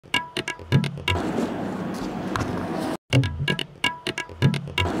Five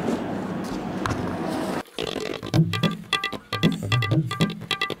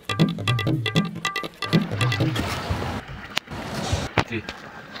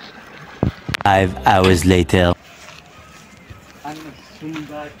hours later.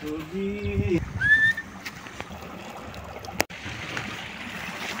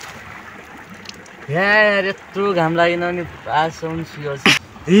 यार यत्रो घाम लागेन नि आसम्म सुयोस्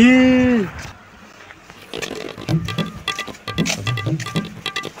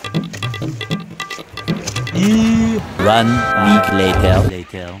One week later.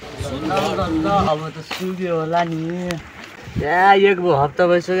 अब त सुक्यो होला नि या एक हप्ता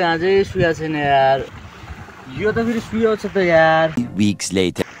भइसक्यो अझै सुया छैन यार यो त फेरि सुयो छ त यार Weeks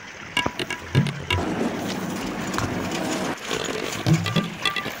later.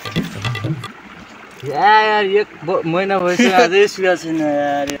 यार एक महिना भइसक्यो अझै सुया छैन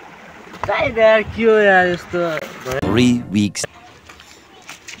यार सायद यार के हो यार यस्तो 3 weeks.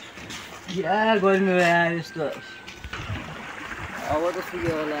 क्या गर्नु यार यस्तो अब त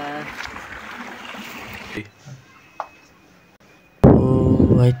सुक्यो होला ओ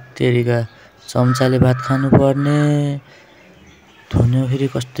तेरिका चम्चाले भात खानु पर्ने धुन्यो फेरि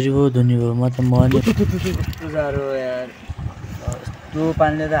कसरी भयो धुनी भयो म त कस्तो गाह्रो यार यस्तो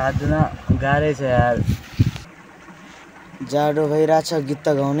पानीले त हात धुन गाह्रै छ यार जाडो भइरहेछ गीत त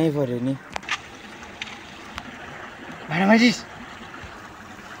गाउनै पर्यो नि भाडा माजिस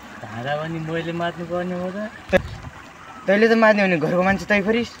भाडा पनि मैले मात्नु पर्ने हो त तैँले त मान्यो भने घरको मान्छे तै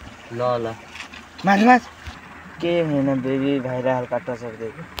फरिस् ल ल माछ के होइन बेबी भाइरहाल काट्न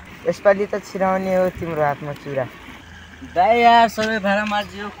सक्दैन यसपालि त छिराउने हो तिम्रो हातमा चुरा दाइ यार सबै भाडा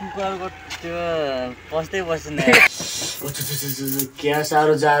माझ्यो कुकरको त्यो पस्दै बस्दैन क्या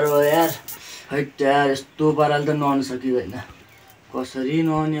साह्रो जाडो हो यार हैट यार यस्तो पाराले त नुहाउनु सकिँदैन कसरी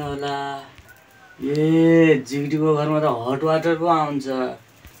नुहाउने होला ए जिग्रीको घरमा त हट वाटर पो आउँछ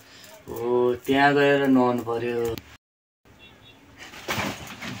हो त्यहाँ गएर नुहाउनु पर्यो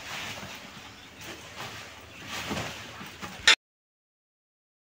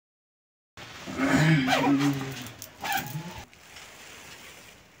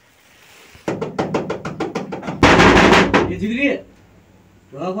जिग्री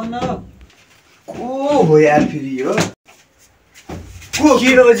को हो यार फेरि यो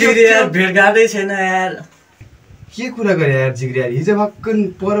के हो जिग्री यार भेट गार्दै छैन यार के कुरा गरे यार जिग्री यार हिजो भक्कन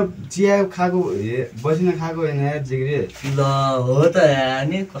पर चिया खाएको बसिन खाएको होइन यार जिग्री ल हो त यार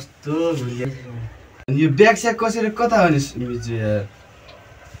नि कस्तो भुल्यो यो ब्याग स्याग कसरी कता हो नि बिजु यार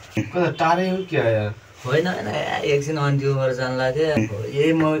कता टाढै हो क्या यार होइन होइन यार एकछिन अन्तिम गरेर जानु लाग्थ्यो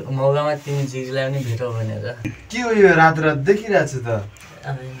यही मौकामा तिमी जिग्रीलाई पनि भेटौ भनेर के हो यो रात रात देखिरहेको छु त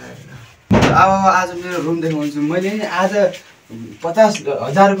अब आज मेरो रुम देखाउँछु मैले नि आज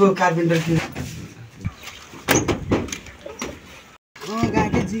 50,000 को कार्पेन्टर किने कहाँ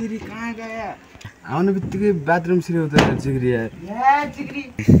गयो जिग्री कहाँ गयो आउनु बित्तिकै बाथरुम छिर्यो त जिग्री यार जिग्री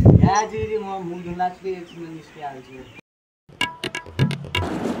म मुख धुन लाग्छु एकछिन निस्किहाल्छु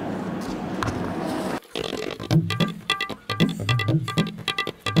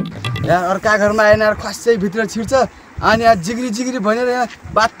यार अर्का घरमा आएन यार खस्सै भित्र छिर्छ अनि यार जिग्री भनेर यहाँ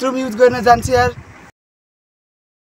बाथरुम युज गर्न जान्छ यार